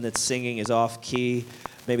person that's singing is off key.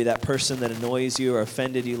 Maybe that person that annoys you or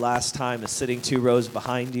offended you last time is sitting 2 rows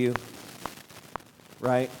behind you,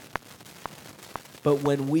 right? But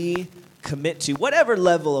when we commit to whatever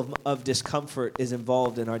level of discomfort is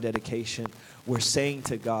involved in our dedication, we're saying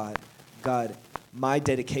to God, God, my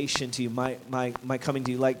dedication to you, my coming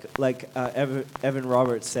to you, like Evan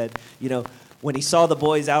Roberts said, when he saw the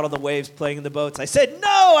boys out on the waves playing in the boats, I said,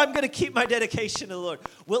 no, I'm going to keep my dedication to the Lord.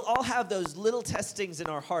 We'll all have those little testings in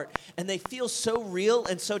our heart, and they feel so real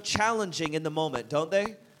and so challenging in the moment, don't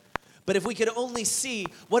they? But if we could only see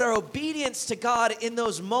what our obedience to God in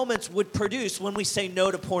those moments would produce when we say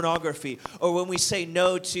no to pornography, or when we say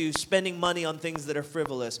no to spending money on things that are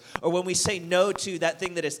frivolous, or when we say no to that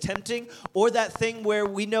thing that is tempting, or that thing where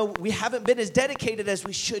we know we haven't been as dedicated as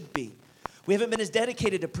we should be. We haven't been as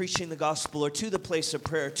dedicated to preaching the gospel or to the place of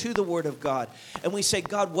prayer, to the word of God. And we say,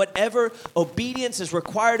 God, whatever obedience is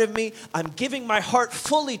required of me, I'm giving my heart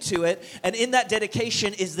fully to it. And in that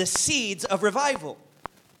dedication is the seeds of revival.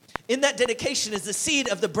 In that dedication is the seed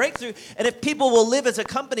of the breakthrough. And if people will live as a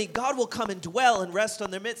company, God will come and dwell and rest on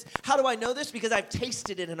their midst. How do I know this? Because I've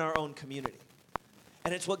tasted it in our own community.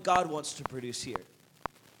 And it's what God wants to produce here,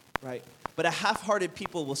 right? But a half-hearted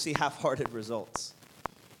people will see half-hearted results.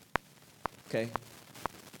 Okay?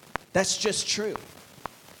 That's just true.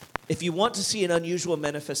 If you want to see an unusual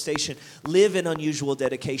manifestation, live in unusual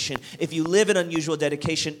dedication. If you live in unusual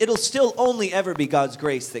dedication, it'll still only ever be God's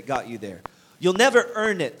grace that got you there. You'll never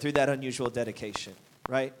earn it through that unusual dedication,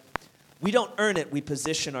 right? We don't earn it, we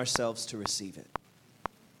position ourselves to receive it.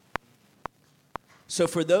 So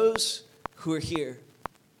for those who are here,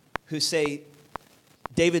 who say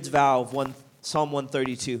David's vow of Psalm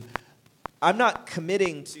 132, I'm not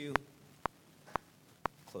committing to...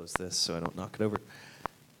 Close this so I don't knock it over.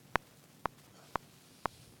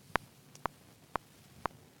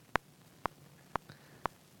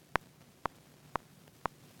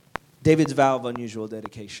 David's vow of unusual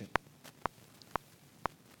dedication.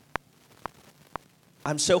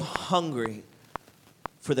 I'm so hungry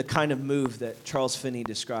for the kind of move that Charles Finney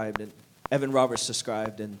described and Evan Roberts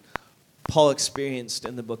described and Paul experienced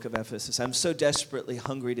in the book of Ephesus. I'm so desperately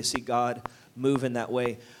hungry to see God move in that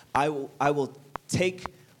way. I will take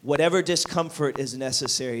whatever discomfort is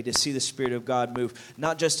necessary to see the Spirit of God move,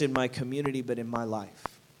 not just in my community, but in my life.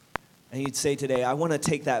 And you'd say today, I want to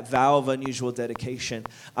take that vow of unusual dedication.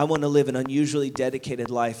 I want to live an unusually dedicated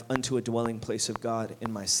life unto a dwelling place of God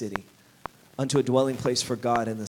in my city, unto a dwelling place for God in the